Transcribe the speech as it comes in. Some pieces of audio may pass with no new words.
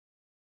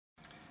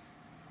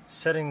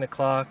Setting the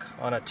clock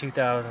on a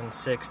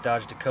 2006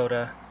 Dodge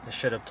Dakota. This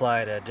should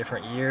apply to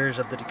different years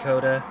of the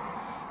Dakota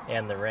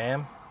and the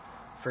Ram.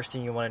 First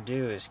thing you want to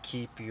do is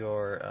keep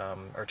your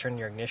or turn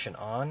your ignition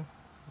on.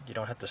 You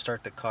don't have to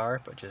start the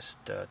car, but just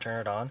turn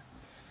it on.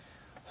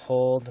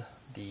 Hold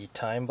the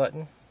time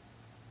button.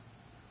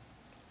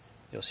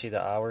 You'll see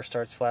the hour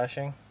starts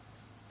flashing.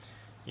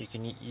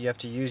 You have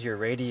to use your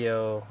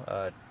radio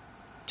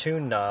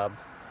tune knob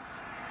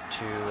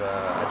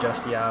to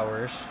adjust the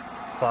hours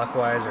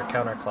clockwise or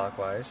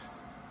counterclockwise,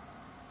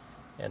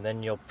 and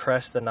then you'll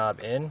press the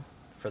knob in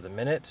for the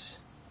minutes.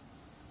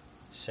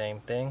 Same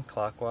thing,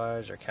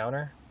 clockwise or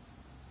counter,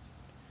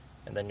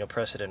 and then you'll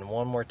press it in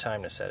one more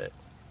time to set it.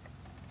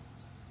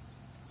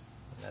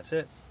 And that's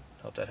it.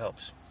 Hope that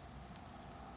helps.